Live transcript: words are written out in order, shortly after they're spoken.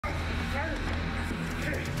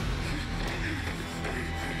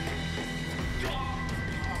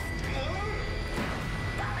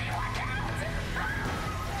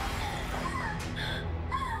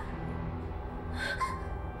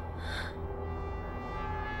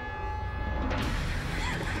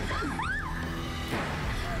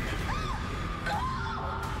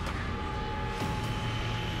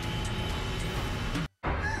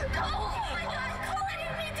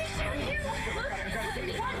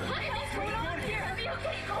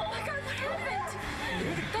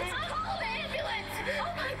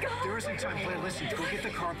wasting time, Blair. Listen, go get the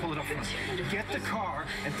car and pull it up front. Get the car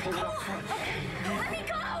and pull it up front. Okay, let me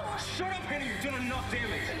go! Shut up, Henry. You've done enough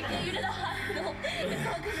damage. Let me get you to the hospital. It's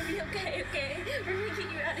all gonna be okay, okay? We're gonna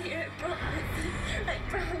get you out of here, I promise. I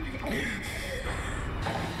promise.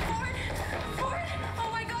 Ford! Oh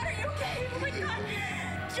my God, are you okay? Oh my God!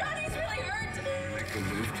 Johnny's really hurt! Make a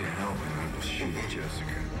move to help and I will shoot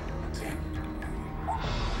Jessica.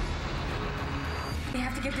 We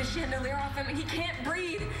have to get this chandelier off him. He can't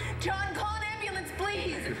breathe. John, call an ambulance,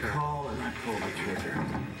 please. Call and I pull the trigger.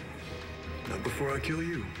 Not before I kill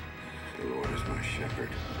you. The Lord is my shepherd.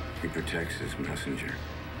 He protects his messenger.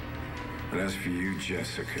 But as for you,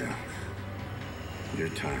 Jessica, your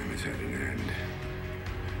time is at an end.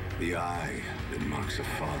 The eye that mocks a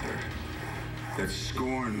father, that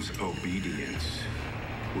scorns obedience,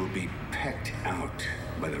 will be pecked out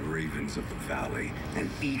by the ravens of the valley and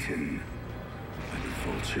eaten by the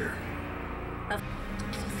vulture.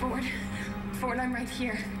 Ford, I'm right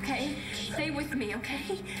here, okay? Stay with me,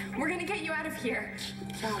 okay? We're gonna get you out of here.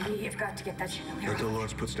 Oh, we have got to get that chandelier. Until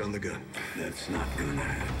Lawrence puts down the gun. That's not gonna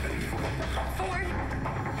happen. Ford!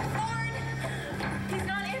 He's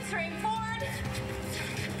not answering. Ford!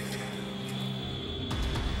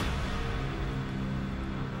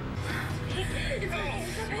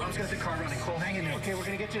 Mom's got the car running. Cole, hang in there. Okay, we're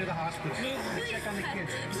gonna get you to the hospital. Check on the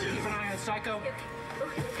kids. Keep an eye on Psycho. Oh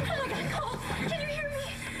my God, Cole! Can you hear me?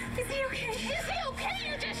 Is he okay? Is he okay?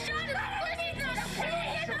 You just shot him! He's not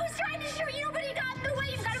okay! I was trying to shoot you, but he got in the way.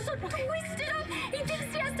 You've got him so twisted up. He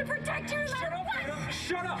thinks he has to protect you no matter what.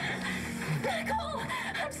 Shut up! Cole,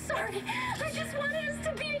 I'm sorry. I just wanted us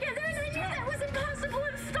to be together, and I knew that was impossible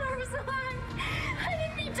if Starr was alive. I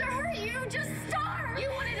didn't mean to hurt you, just Starr.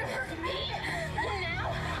 You wanted to hurt me? Well,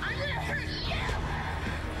 now I'm gonna hurt you.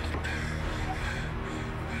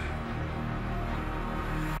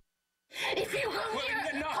 If you come here,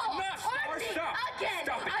 again,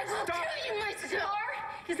 Stop it. I will Stop. kill you, my Starr.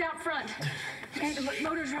 He's out front. Okay, the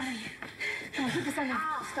motor's running. Come on, keep this on you.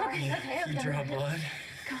 Starr. Okay. You draw blood.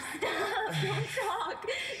 Stop. Don't talk.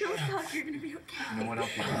 Don't talk. You're gonna be okay. You know what else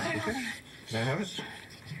you can okay? Can I have it?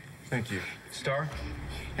 Thank you. Starr?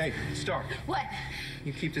 Hey, Starr. What?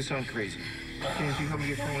 You keep this on crazy. Okay, if you help me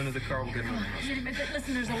get Cole into the car, we'll get him in the hospital.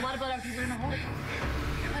 Listen, there's a lot of blood out here. We're gonna hold it.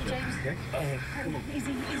 Come on, James. Okay? Come on.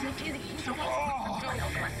 Easy. Come on.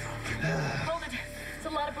 Hold it. It's a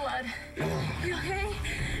lot of blood. You okay?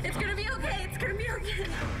 It's gonna be okay. It's gonna be okay.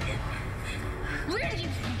 Where do you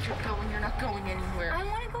think you're going? You're not going anywhere. I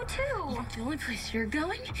want to go too. The only place you're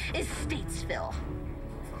going is Statesville.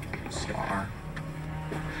 Starr.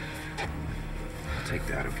 I'll take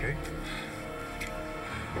that, okay? Keep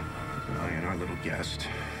an eye on our little guest.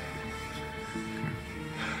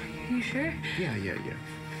 You sure? Yeah.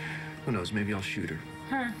 Who knows? Maybe I'll shoot her.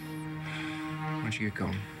 Huh? Why don't you get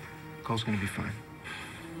going? Cole's gonna be fine.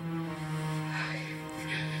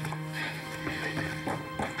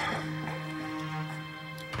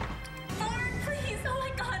 Ford, please! Oh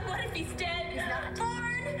my God, what if he's dead? He's not.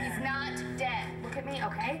 Ford! He's not dead. Look at me,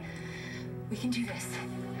 okay? We can do this.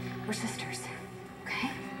 We're sisters, okay?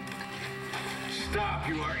 Stop!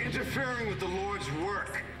 You are interfering with the Lord's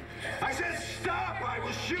work. I said stop! I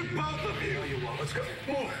will shoot both of you. You won't. Let's go.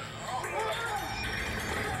 Move.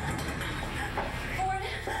 Ford!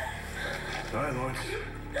 All right, Lawrence.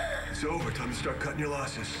 It's over. Time to start cutting your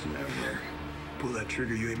losses. Never. Pull that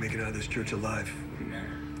trigger. You ain't making it out of this church alive.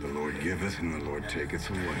 The Lord giveth and the Lord taketh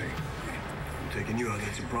away. I'm taking you out.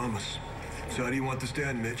 That's a promise. So how do you want to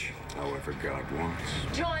stand, Mitch? However God wants.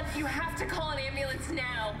 John, you have to call an ambulance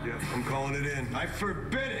now. Yeah, I'm calling it in. I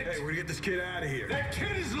forbid it! Hey, we're gonna get this kid out of here. That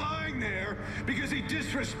kid is lying there because he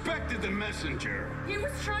disrespected the messenger. He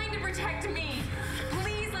was trying to protect me.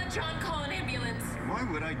 Please let John call an ambulance. Why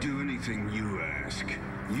would I do anything you ask?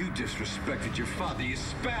 You disrespected your father. You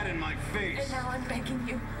spat in my face. And now I'm begging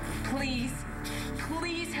you, please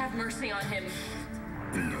have mercy on him.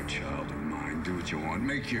 You're no child of mine. Do what you want.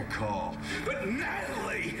 Make your call. But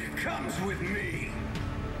Natalie comes with me.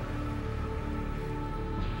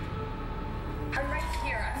 I'm right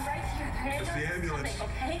here. It's the ambulance.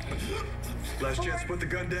 Coming, okay? Last chance to put the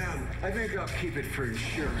gun down. I think I'll keep it for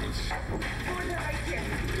insurance. Ford, they're right here.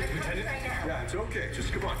 They're coming right now. Yeah, it's okay.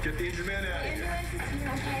 Just come on. Get the injured man out of here. Ambulance is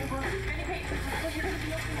here, okay? Well, you're gonna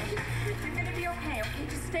be okay. You're gonna be okay, okay?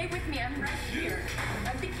 Just stay with me. I'm right here.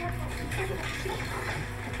 Be careful.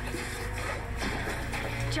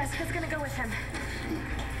 Jessica's gonna go with him.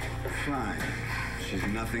 Fine. She's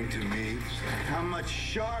nothing to me. How much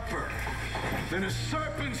sharper than a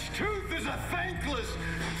serpent's tooth is a thankless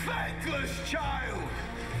child.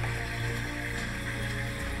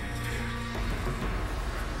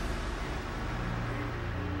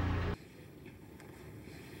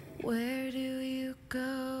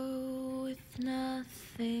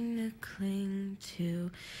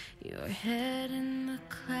 head in the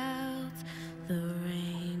clouds, the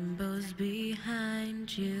rainbow's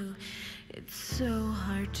behind you. It's so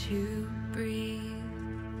hard to breathe,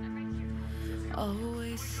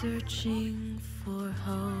 always searching for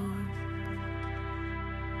hope.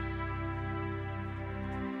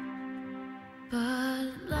 But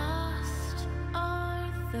lost are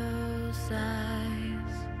those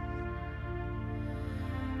eyes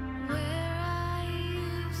where I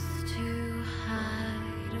used to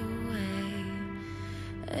hide away,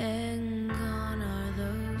 and gone are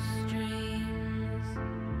those dreams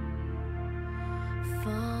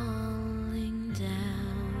falling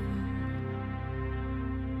down.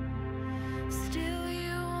 Still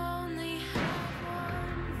you only have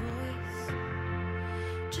one voice,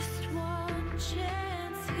 just one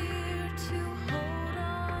chance here to hold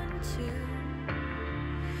on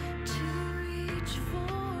to reach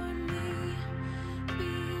for me.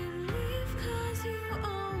 Believe 'cause you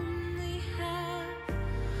only have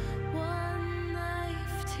one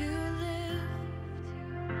life to live.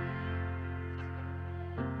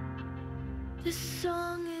 This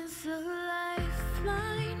song is a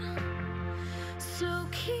lifeline, so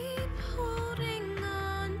keep holding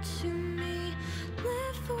on to me.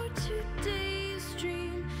 Live for today's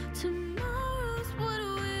dream, tomorrow's what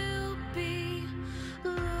will be.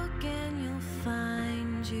 Look and you'll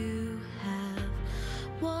find you have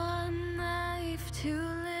one life to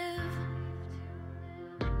live.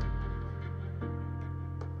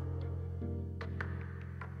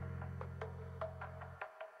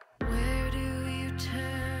 Where do you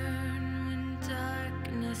turn when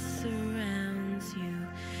darkness surrounds you?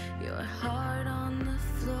 Your heart on the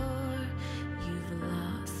floor, you've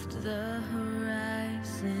lost the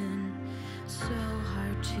horizon. So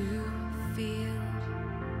hard to feel,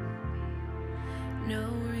 no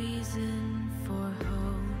reason for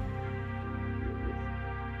hope.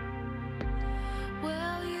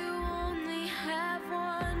 Well, you only have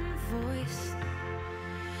one voice,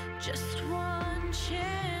 just one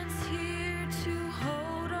chance here to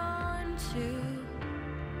hold on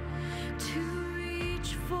to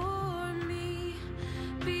reach for me.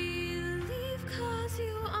 Believe 'cause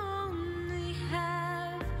you only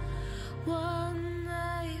have one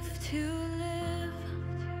life to live.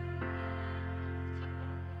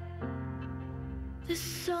 This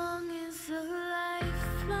song is a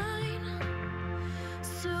lifeline,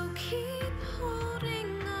 so keep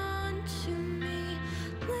holding on to me.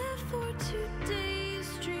 Live for today's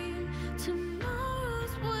dream,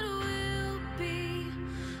 tomorrow's what will be.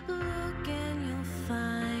 Look and you'll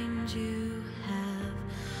find you have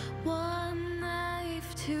one life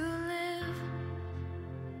to live.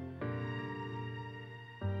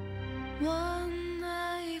 One